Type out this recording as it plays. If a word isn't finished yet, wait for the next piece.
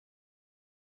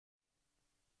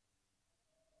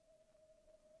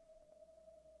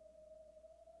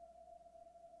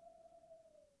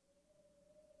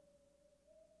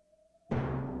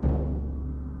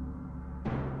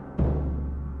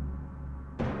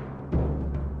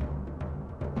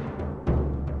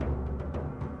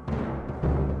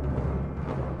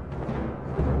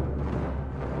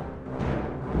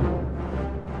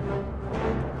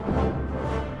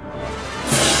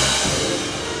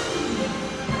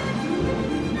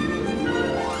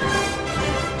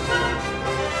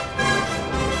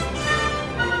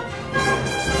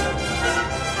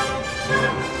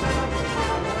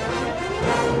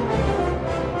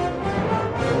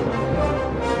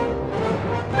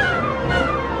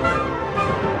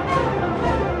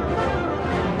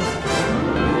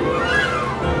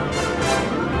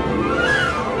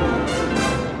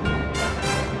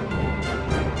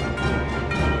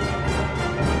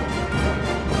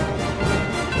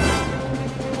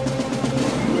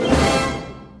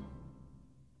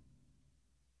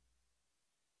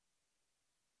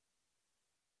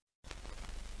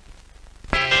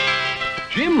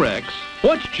Jimrex?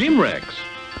 What's Jimrex?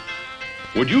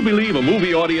 Would you believe a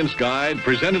movie audience guide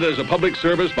presented as a public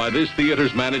service by this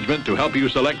theater's management to help you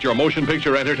select your motion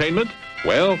picture entertainment?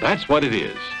 Well, that's what it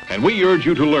is. And we urge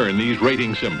you to learn these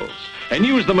rating symbols and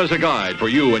use them as a guide for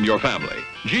you and your family.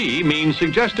 G means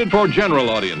suggested for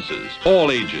general audiences, all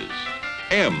ages.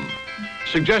 M,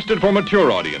 suggested for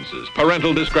mature audiences,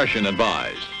 parental discretion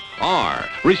advised. R,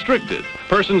 restricted,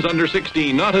 persons under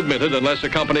 16 not admitted unless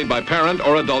accompanied by parent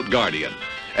or adult guardian.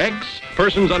 X,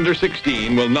 persons under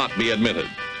 16 will not be admitted.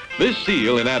 This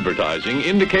seal in advertising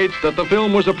indicates that the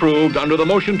film was approved under the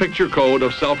Motion Picture Code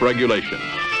of Self-Regulation.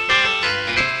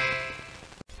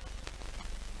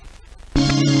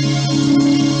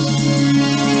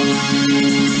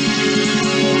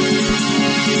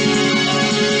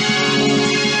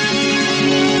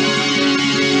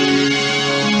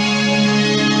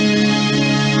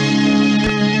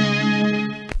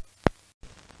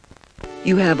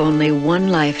 You have only one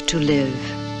life to live,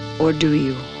 or do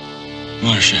you?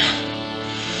 Marcia,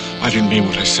 I didn't mean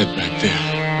what I said back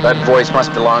there. That voice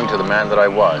must belong to the man that I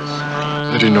was.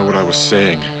 I didn't know what I was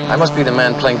saying. I must be the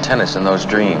man playing tennis in those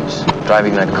dreams,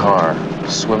 driving that car,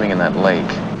 swimming in that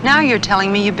lake. Now you're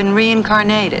telling me you've been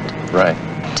reincarnated. Right.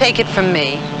 Take it from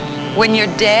me. When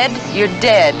you're dead, you're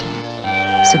dead.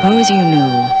 Suppose you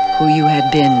knew who you had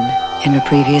been in a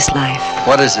previous life.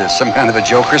 What is this, some kind of a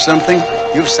joke or something?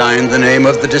 You've signed the name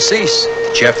of the deceased,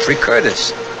 Jeffrey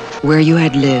Curtis. Where you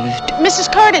had lived. Mrs.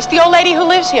 Curtis, the old lady who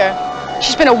lives here.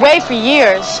 She's been away for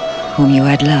years. Whom you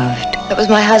had loved. That was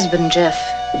my husband, Jeff.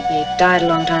 He died a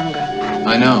long time ago.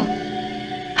 I know.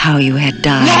 How you had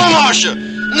died. No, Marcia!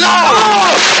 No!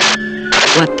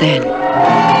 What then?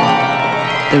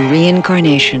 The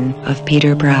Reincarnation of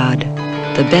Peter Proud.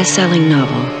 The best-selling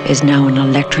novel is now an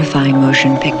electrifying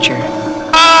motion picture.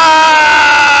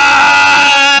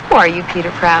 Who are you,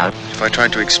 Peter Proud? If I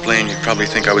tried to explain, you'd probably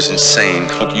think I was insane.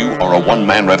 But you are a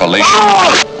one-man revelation.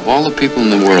 Of all the people in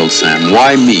the world, Sam,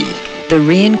 why me? The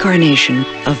Reincarnation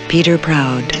of Peter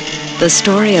Proud. The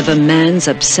story of a man's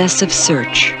obsessive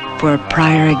search for a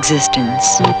prior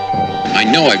existence. I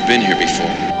know I've been here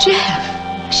before.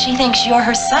 Jeff, she thinks you're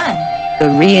her son.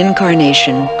 The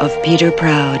Reincarnation of Peter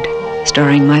Proud.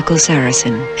 Starring Michael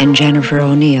Saracen and Jennifer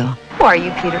O'Neill. Who are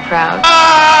you, Peter Proud?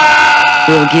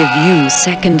 Will give you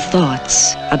second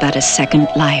thoughts about a second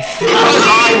life. Because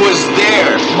I was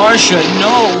there. Marcia,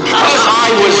 no. Because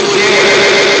I was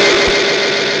there.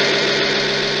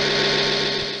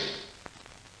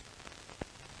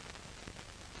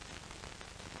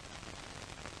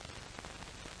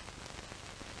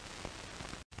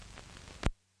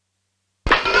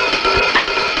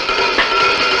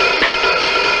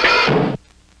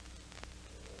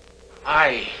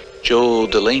 I, Joel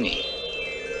Delaney,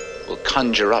 will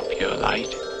conjure up your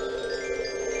light.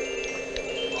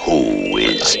 Who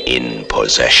is in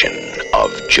possession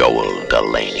of Joel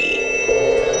Delaney?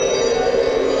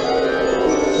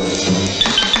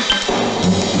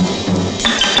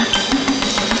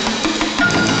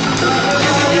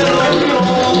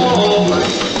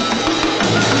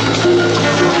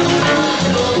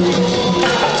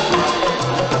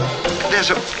 There's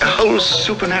a whole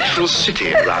supernatural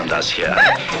city around us here.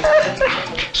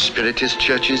 Spiritist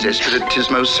churches,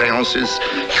 espiritismo seances,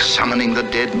 summoning the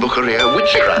dead, bookeria,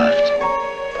 witchcraft.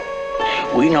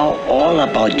 We know all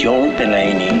about Joel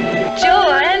Delaney.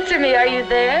 Joel, answer me. Are you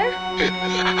there?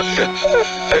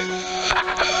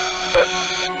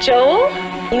 Joel?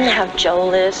 You know how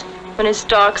Joel is when his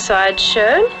dark side's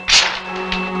shown.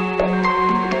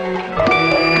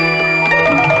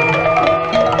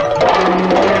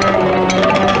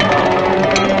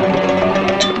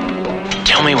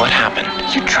 Tell me what happened.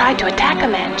 You tried to attack a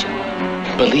man,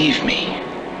 Joel. Believe me,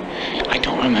 I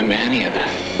don't remember any of that.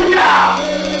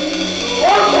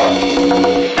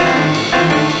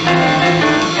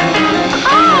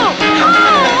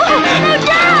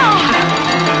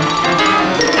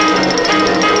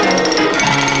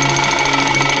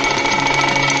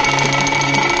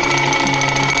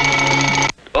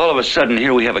 All of a sudden,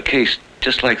 here we have a case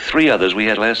just like 3 others we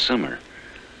had last summer.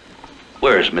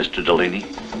 Where is Mr. Delaney?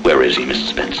 Where is he,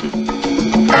 Mrs. Benson?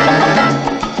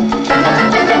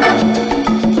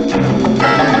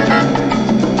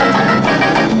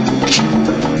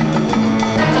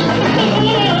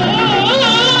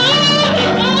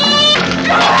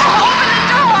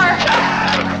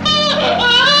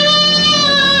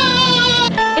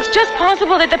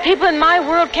 Possible that the people in my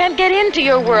world can't get into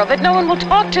your world, that no one will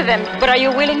talk to them. But are you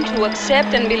willing to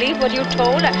accept and believe what you're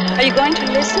told? Are you going to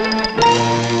listen?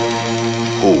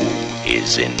 Who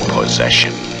is in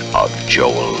possession of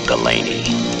Joel Delaney?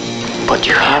 But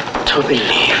you have to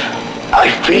believe. I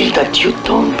feel that you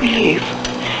don't believe.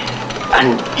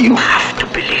 And you have to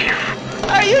believe.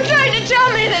 Are you trying to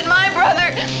tell me that my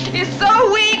brother is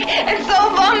so weak and so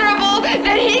vulnerable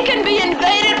that he can be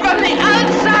invaded from the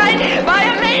outside by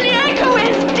a maniac who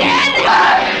is dead?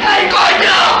 I'm going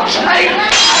now!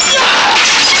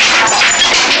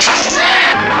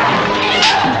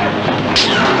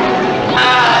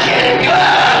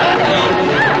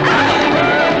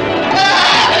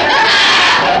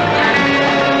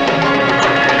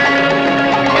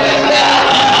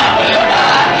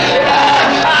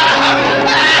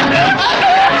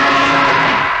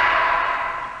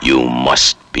 You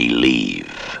must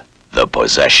believe the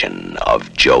possession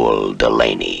of Joel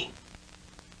Delaney.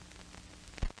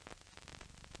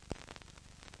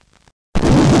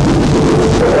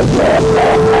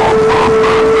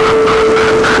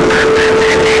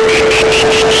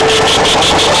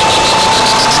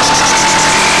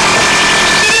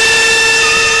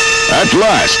 At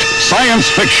last, science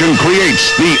fiction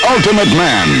creates the ultimate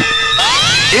man,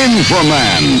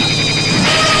 Inframan.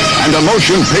 And a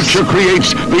motion picture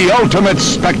creates the ultimate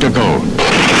spectacle.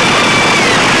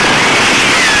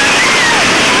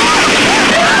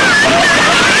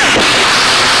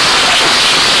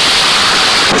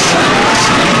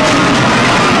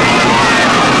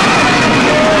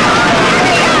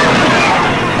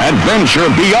 Adventure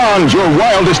beyond your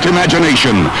wildest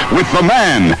imagination with the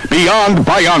man beyond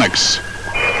bionics.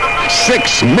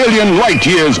 6 million light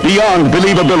years beyond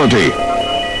believability.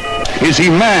 Is he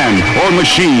man or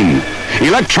machine?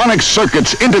 Electronic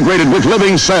circuits integrated with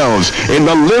living cells in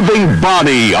the living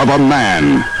body of a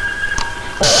man.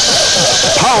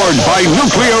 Powered by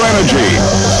nuclear energy.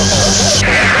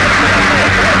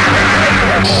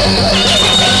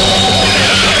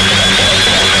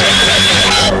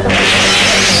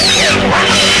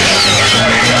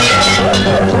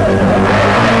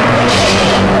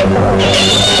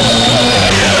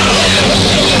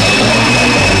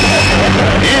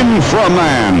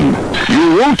 Inframan.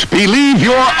 You won't believe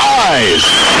your eyes.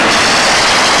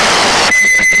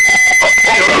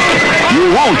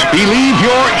 You won't believe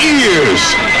your ears.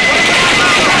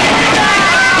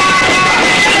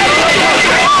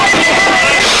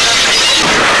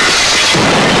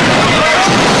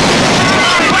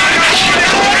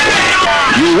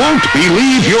 You won't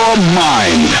believe your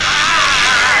mind.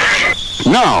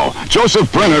 Now,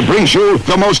 Joseph Brenner brings you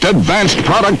the most advanced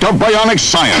product of bionic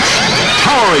science,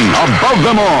 towering above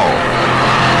them all.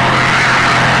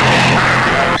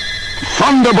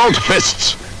 Thunderbolt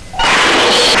fists.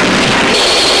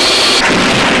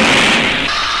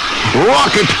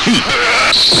 Rocket feet.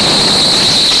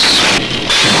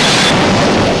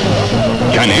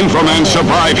 Can Inframan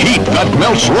survive heat that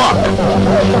melts rock?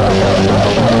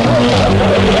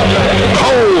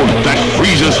 Cold that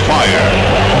freezes fire?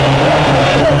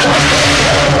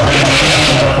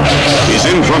 Is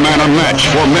Inframan a match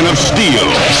for men of steel?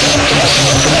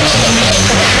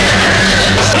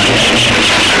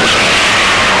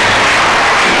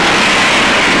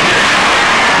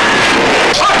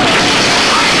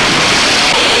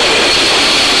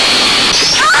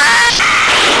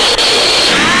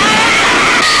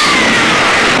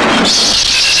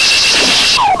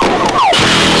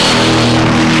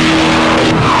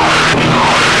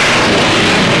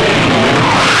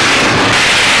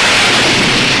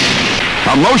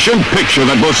 A motion picture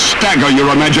that will stagger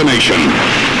your imagination.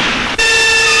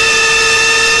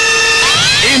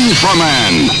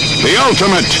 Inframan, the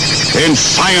ultimate in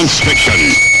science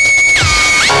fiction.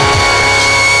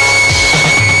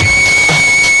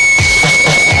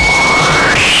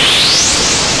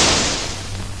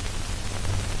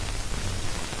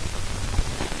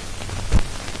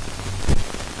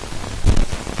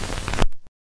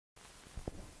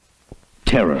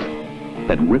 Terror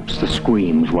that rips the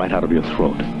screams right out of your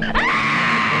throat.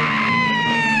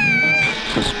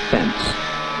 Suspense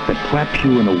that traps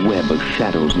you in a web of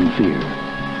shadows and fear.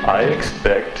 I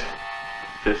expect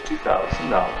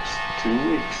 $50,000 in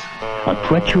 2 weeks. A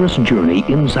treacherous journey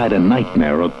inside a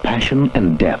nightmare of passion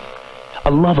and death.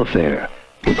 A love affair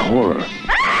with horror.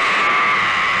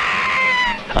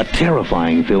 A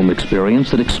terrifying film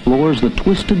experience that explores the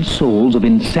twisted souls of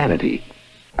insanity.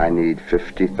 I need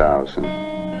 $50,000.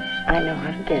 I know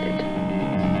how to get it.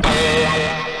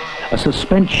 A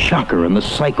suspense shocker in the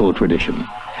psycho tradition.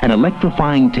 An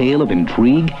electrifying tale of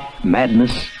intrigue,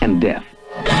 madness, and death.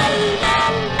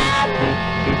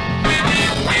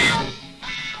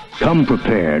 Come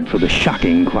prepared for the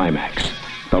shocking climax.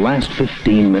 The last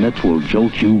 15 minutes will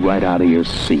jolt you right out of your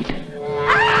seat.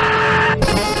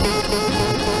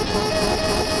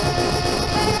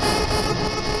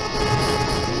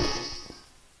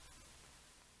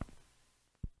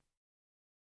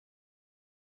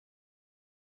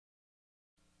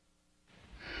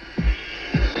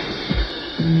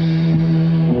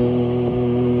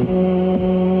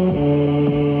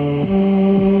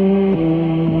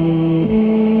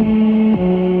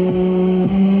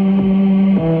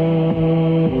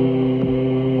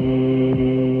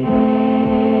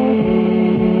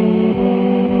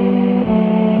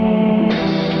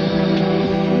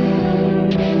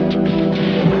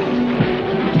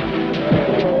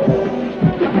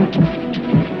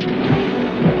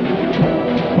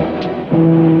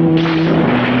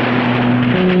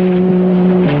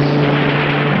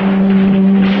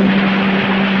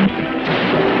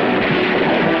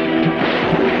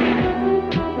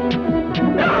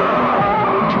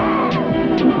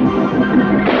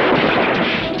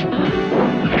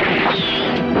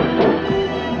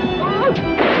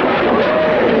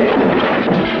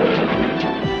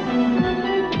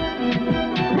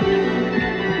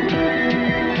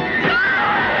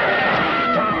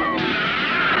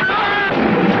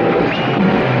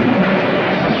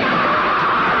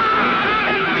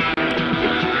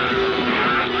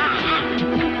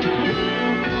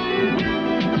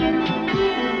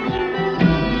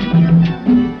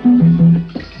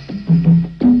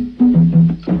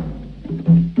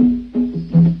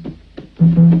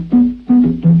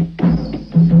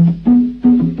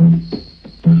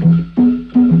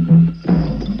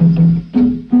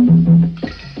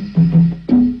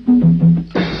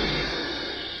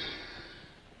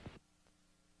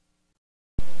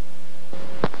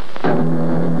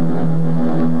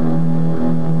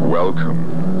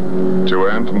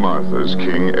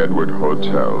 King Edward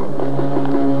Hotel.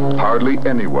 Hardly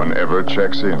anyone ever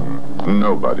checks in.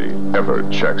 Nobody ever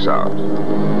checks out.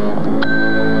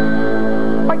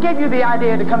 What gave you the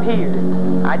idea to come here?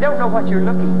 I don't know what you're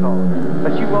looking for,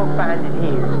 but you won't find it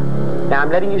here. Now, I'm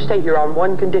letting you stay here on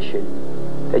one condition,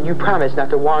 that you promise not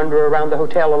to wander around the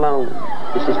hotel alone.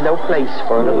 This is no place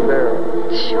for a little girl.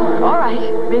 Sure, all right.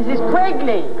 Mrs.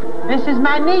 Quigley, this is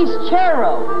my niece,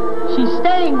 Cheryl. She's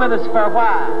staying with us for a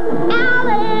while.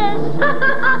 Alice!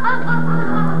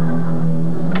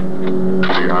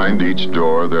 Behind each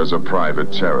door, there's a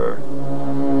private terror.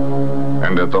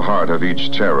 And at the heart of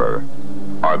each terror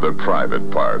are the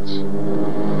private parts.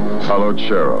 Follow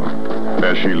Cheryl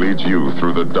as she leads you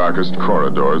through the darkest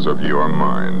corridors of your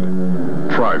mind.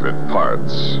 Private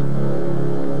parts.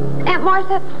 Aunt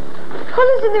Martha, who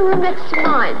lives in the room next to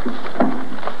mine?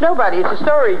 Nobody. It's a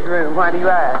storage room. Why do you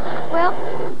ask? Well,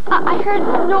 I heard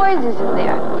noises in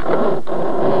there.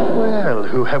 Well,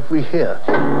 who have we here?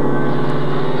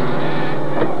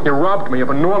 You robbed me of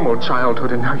a normal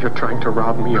childhood, and now you're trying to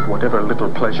rob me of whatever little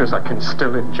pleasures I can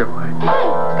still enjoy. Hey,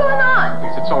 what's going on?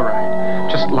 Please, it's all right.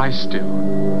 Just lie still.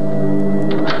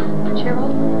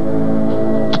 Cheryl?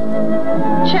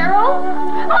 Cheryl?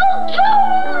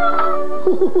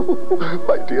 Oh,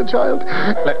 my dear child,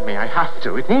 let me. I have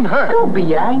to. It won't hurt. Don't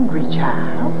be angry,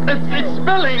 child. It's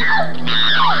spilling.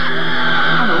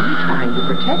 I'm only trying to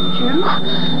protect you.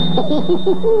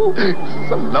 This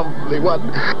is a lovely one.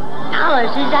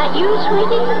 Alice, is that you,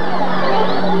 sweetie?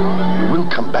 You will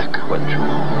come back, won't you?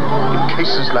 In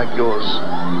cases like yours,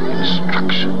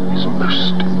 instruction is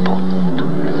most important.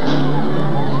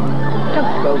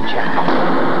 Don't go, child.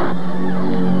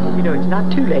 You know, it's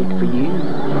not too late for you.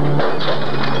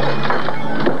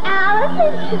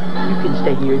 Alice? You can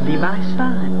stay here and be my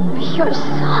son. Your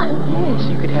son? Yes,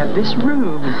 you could have this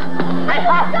room. I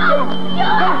have to!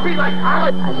 Don't be like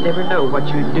Alice! I'd never know what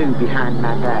you'd do behind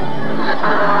my back.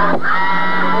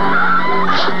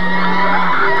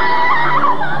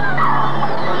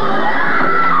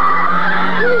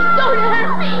 Please don't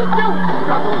hurt me! Don't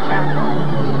struggle,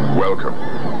 child. Welcome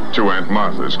to Aunt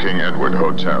Martha's King Edward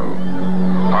Hotel.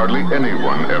 Hardly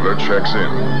anyone ever checks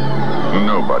in.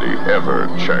 Nobody ever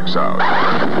checks out.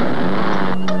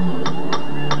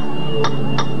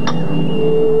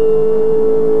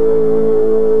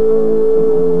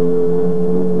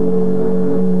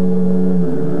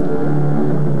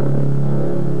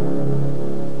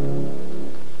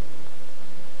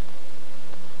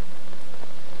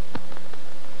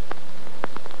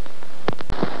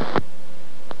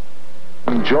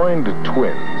 Joined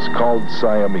twins called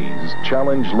Siamese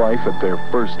challenge life at their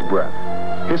first breath.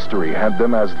 History had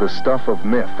them as the stuff of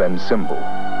myth and symbol.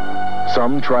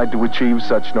 Some tried to achieve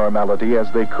such normality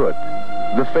as they could.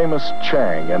 The famous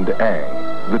Chang and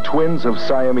Ang, the twins of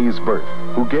Siamese birth,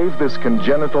 who gave this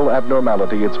congenital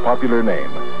abnormality its popular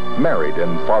name, married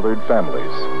and fathered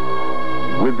families.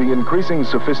 With the increasing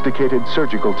sophisticated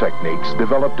surgical techniques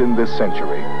developed in this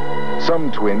century,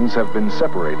 some twins have been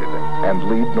separated and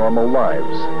lead normal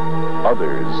lives.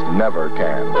 Others never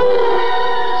can.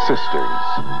 Sisters.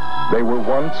 They were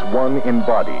once one in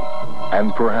body,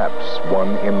 and perhaps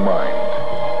one in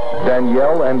mind.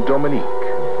 Danielle and Dominique.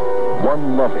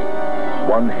 One loving,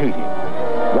 one hating,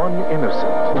 one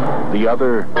innocent, the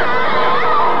other...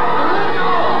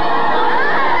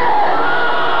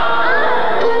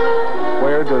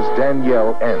 Where does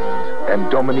Danielle end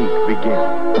and Dominique begin?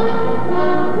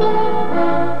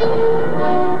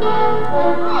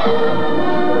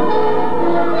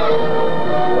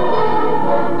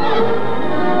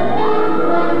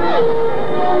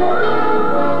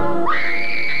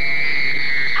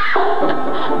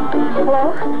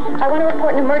 Hello? I want to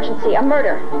report an emergency, a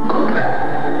murder.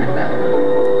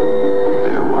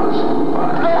 There was no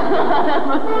body.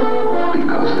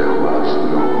 Because there was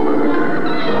no murder.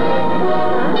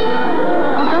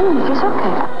 Oh, Dominic, it's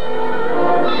okay.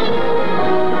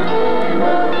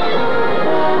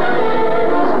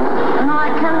 No, I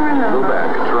can't remember. Go back,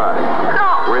 try. No.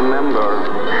 Remember.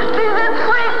 He's a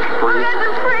freak. Freak. He's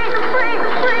a freak.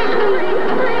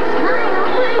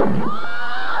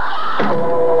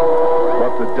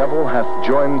 What the devil hath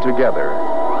joined together,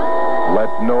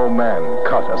 let no man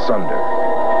cut asunder.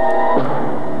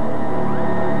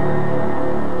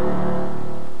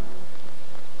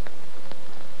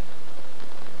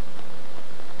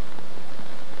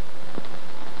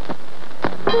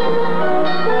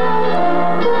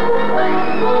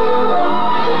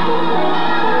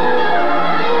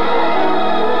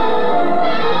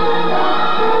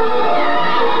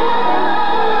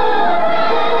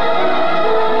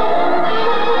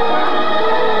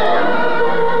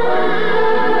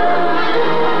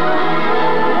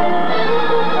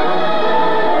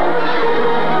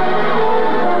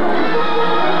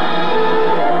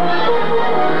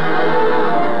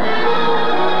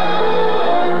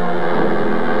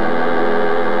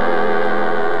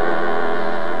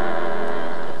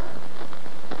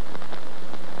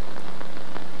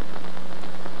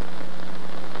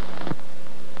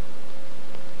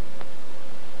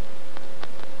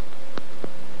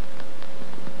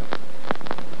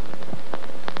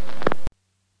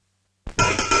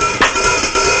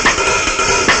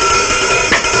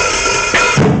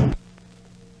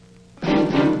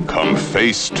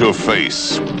 Face to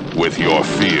face with your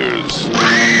fears.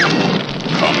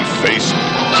 Come face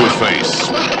to face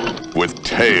with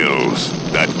tales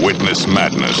that witness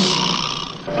madness.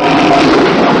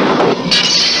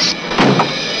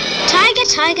 Tiger,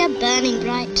 tiger, burning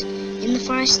bright in the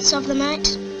forests of the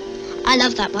night. I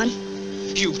love that one.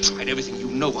 You've tried everything you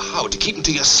know how to keep them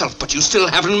to yourself, but you still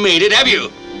haven't made it, have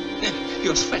you?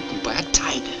 You're threatened by a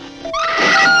tiger.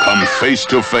 Come face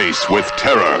to face with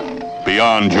terror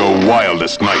beyond your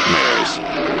wildest nightmares.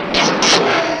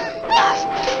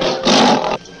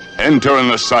 Enter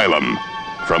an asylum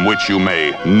from which you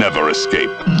may never escape.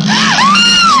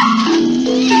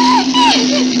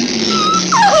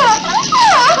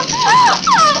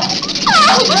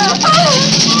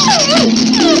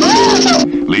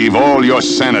 Leave all your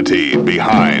sanity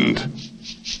behind.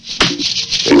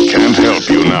 It can't help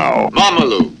you now.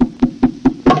 Mamalu!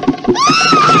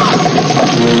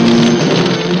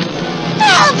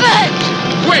 Albert!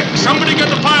 Quick! Somebody get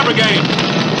the fire brigade!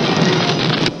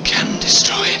 Can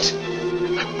destroy it.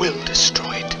 I will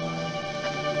destroy it.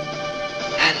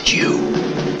 And you.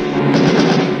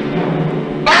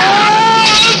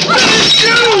 Finish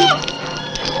you!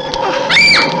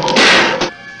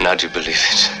 Now do you believe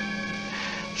it?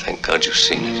 Thank God you've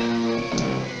seen it.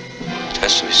 It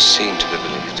has to be seen to be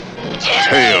believed.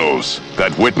 Tales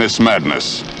that witness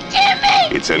madness.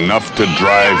 Jimmy! It's enough to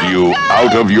drive you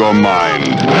out of your mind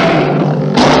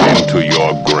into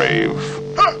your grave.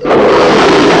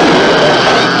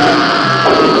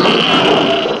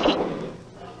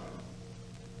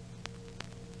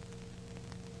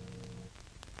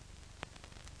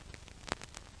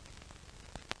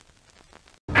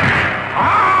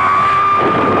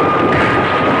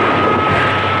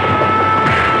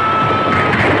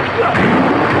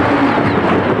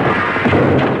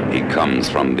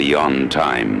 From beyond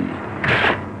time,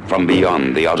 from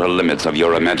beyond the outer limits of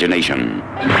your imagination.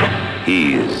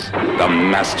 He's the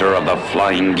master of the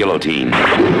flying guillotine.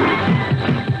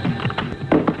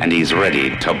 And he's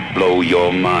ready to blow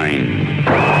your mind.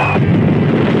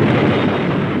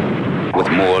 With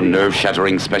more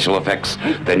nerve-shattering special effects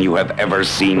than you have ever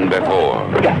seen before.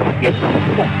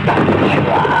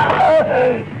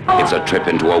 It's a trip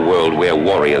into a world where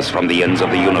warriors from the ends of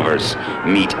the universe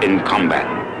meet in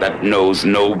combat that knows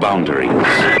no boundaries.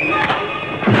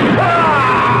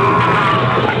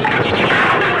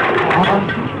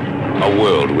 A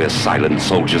world where silent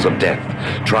soldiers of death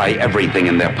try everything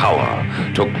in their power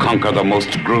to conquer the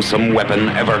most gruesome weapon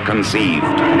ever conceived.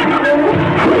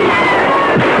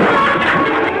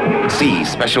 See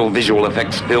special visual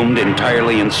effects filmed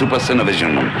entirely in Super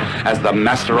Cinevision as the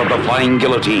master of the flying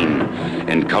guillotine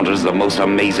encounters the most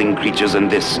amazing creatures in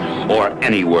this or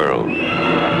any world.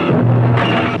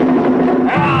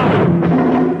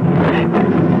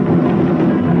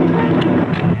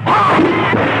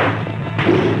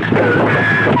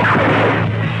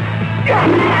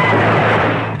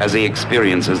 As he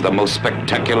experiences the most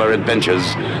spectacular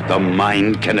adventures the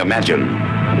mind can imagine.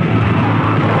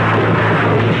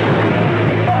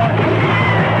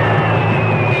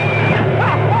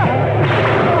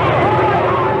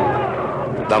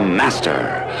 The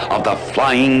master of the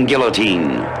flying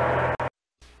guillotine.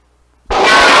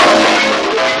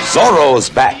 Zorro's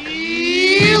back.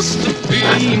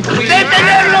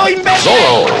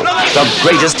 Zorro, the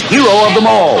greatest hero of them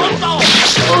all.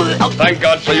 Thank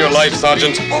God for your life,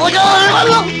 Sergeant.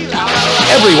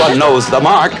 Everyone knows the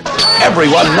mark.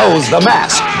 Everyone knows the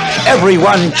mask.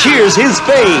 Everyone cheers his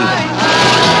fame.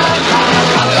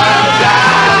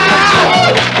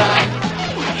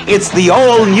 It's the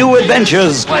all-new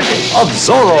adventures of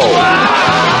Zorro.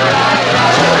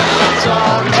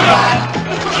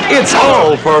 It's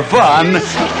all for fun,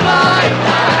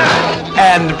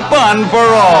 and fun for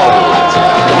all.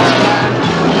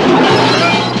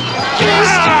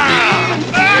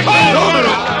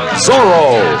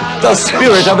 Zorro, the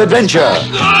spirit of adventure.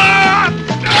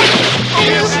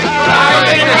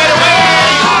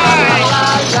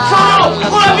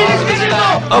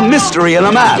 A mystery in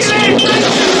a mask.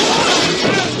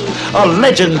 A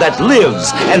legend that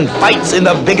lives and fights in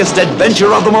the biggest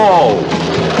adventure of them all.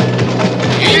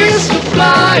 It's the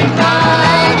flying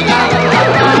high, la la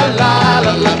la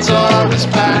la la, Zorro's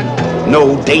back.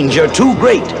 No danger too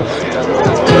great.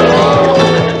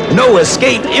 No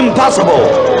escape impossible.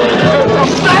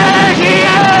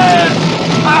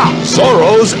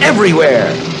 Zorro's everywhere.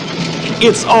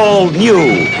 It's all new.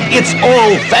 It's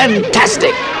all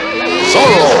fantastic.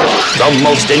 Zorro, the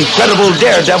most incredible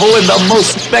daredevil in the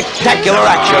most spectacular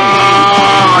action.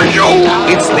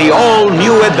 It's the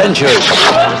all-new adventures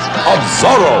of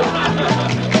Zorro.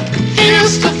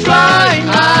 It's the flying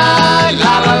high,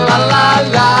 la la la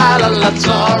la la la,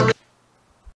 Zorro.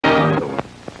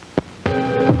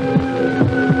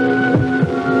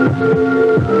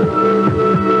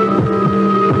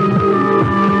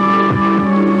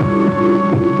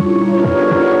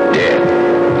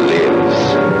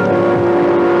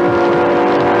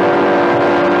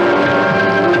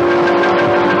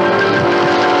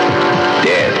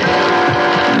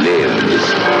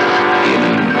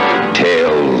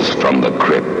 From the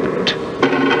Crypt.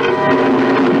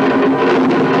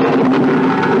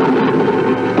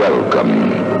 Welcome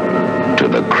to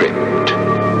the Crypt.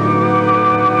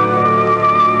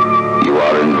 You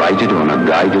are invited on a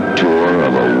guided tour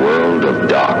of a world of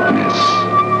darkness,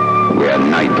 where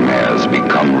nightmares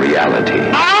become reality.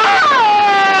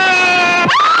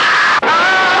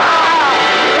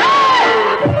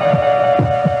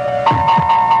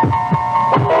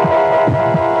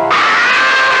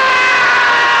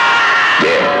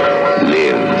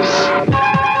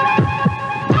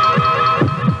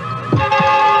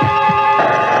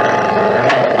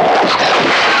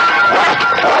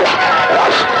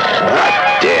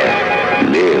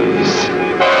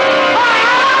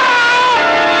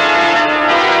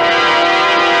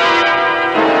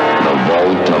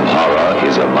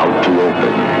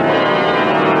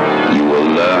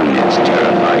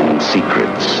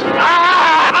 Secrets,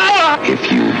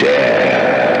 if you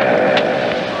dare.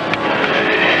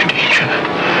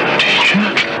 Teacher,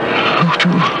 how to...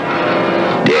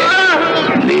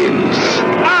 Death lives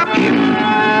in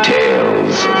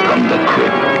Tales from the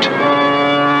Crypt.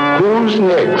 Who's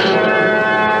next?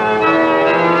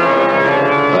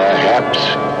 Perhaps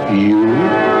you?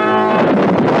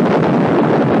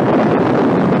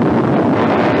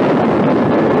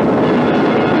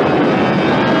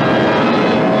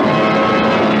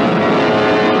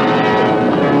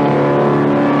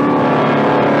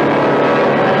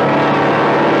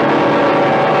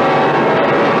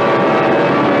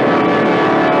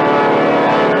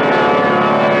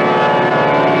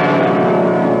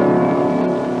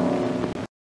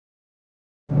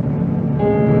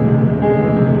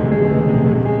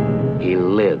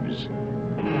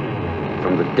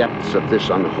 Of this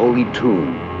unholy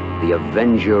tomb, the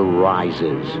Avenger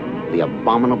rises, the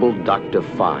abominable Dr.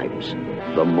 Phibes,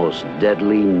 the most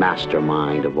deadly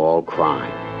mastermind of all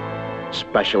crime.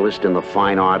 Specialist in the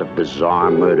fine art of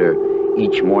bizarre murder,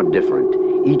 each more different,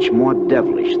 each more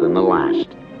devilish than the last.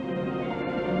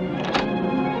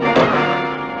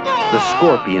 The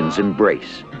Scorpions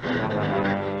embrace.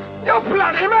 You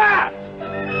bloody man!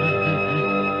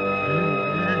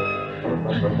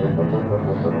 The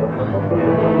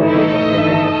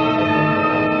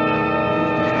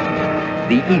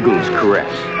eagle's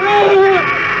caress.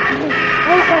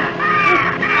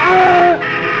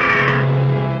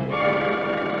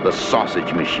 The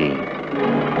sausage machine.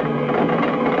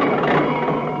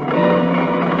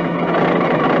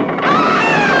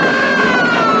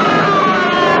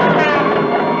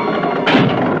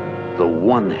 The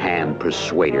one-hand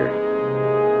persuader.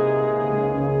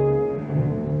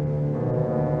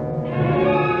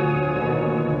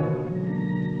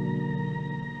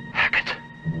 Hackett.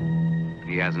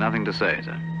 He has nothing to say,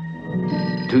 sir.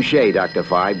 Touché, Dr.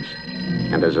 Phibes.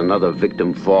 And as another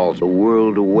victim falls, the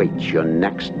world awaits your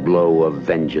next blow of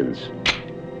vengeance.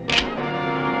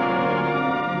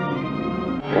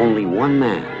 Only one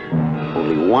man,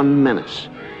 only one menace,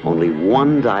 only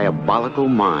one diabolical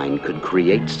mind could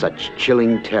create such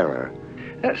chilling terror.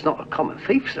 That's not a common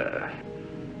thief, sir.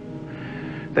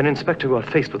 Then, Inspector, you are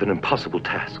faced with an impossible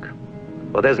task.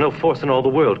 Well, there's no force in all the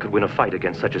world could win a fight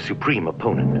against such a supreme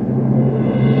opponent.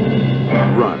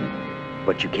 Run,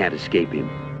 but you can't escape him.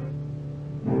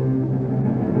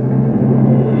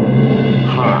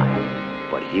 Hide,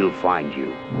 but he'll find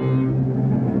you.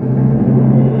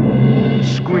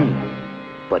 Scream,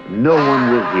 but no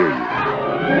one will hear you.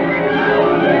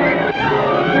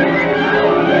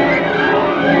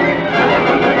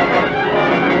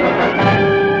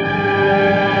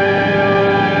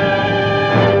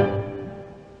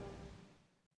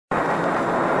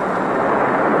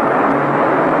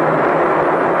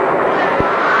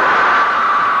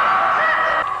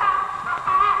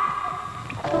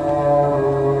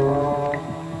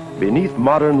 Beneath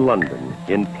modern London,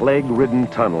 in plague-ridden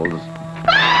tunnels,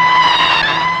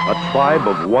 a tribe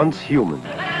of once human.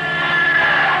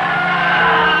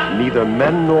 Neither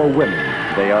men nor women,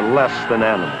 they are less than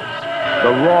animals.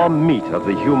 The raw meat of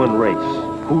the human race,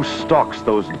 who stalks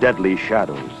those deadly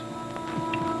shadows.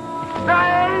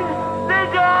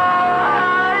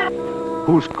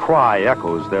 Whose cry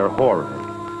echoes their horror.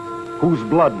 Whose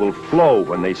blood will flow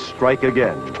when they strike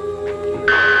again.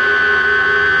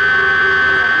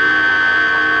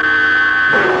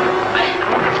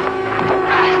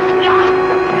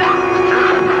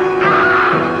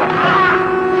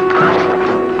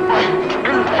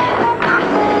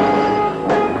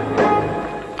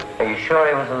 Sure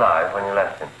he was alive when you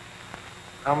left him?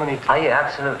 How many times? Are you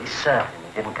absolutely certain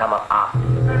he didn't come up after?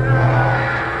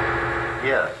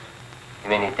 Yes. You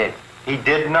mean he did? He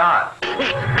did not.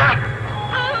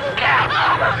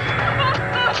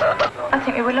 I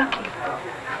think we were lucky.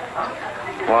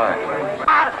 Why?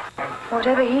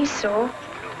 Whatever he saw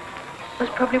was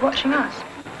probably watching us.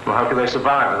 Well, how could they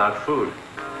survive without food?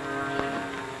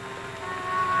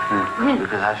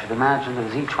 Because I should imagine that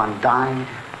as each one died,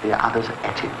 the others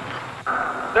ate him.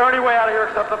 Is there any way out of here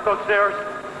except up those stairs?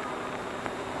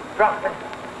 Drop me.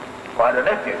 Why, the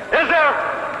nephew. Is there?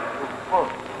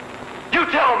 You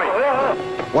tell me!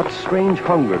 What strange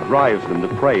hunger drives them to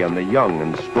prey on the young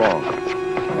and strong?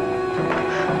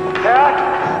 Dad?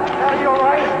 Are you all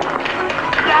right?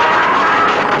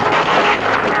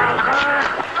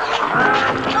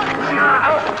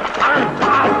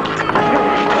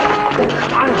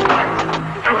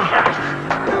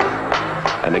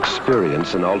 An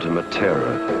experience in ultimate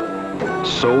terror.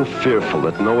 So fearful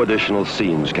that no additional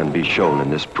scenes can be shown in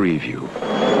this preview.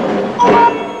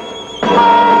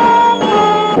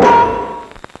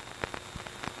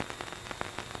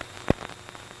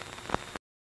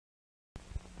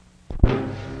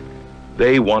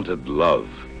 They wanted love.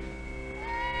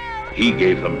 He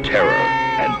gave them terror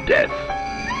and death.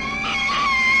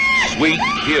 Sweet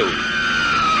kill.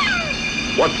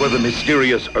 What were the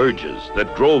mysterious urges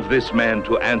that drove this man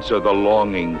to answer the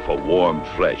longing for warm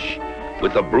flesh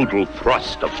with the brutal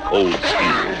thrust of cold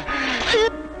steel?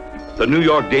 The New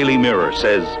York Daily Mirror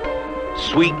says,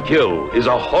 Sweet Kill is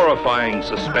a horrifying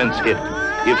suspense hit.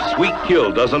 If Sweet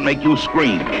Kill doesn't make you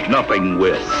scream, nothing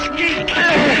will.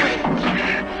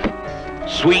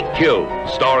 Sweet Kill,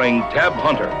 starring Tab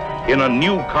Hunter, in a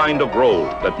new kind of role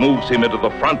that moves him into the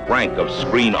front rank of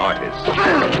screen artists.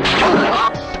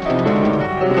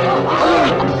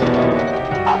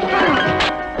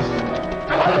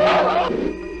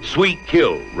 Sweet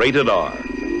Kill, rated R.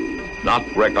 Not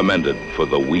recommended for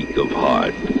the weak of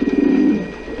heart.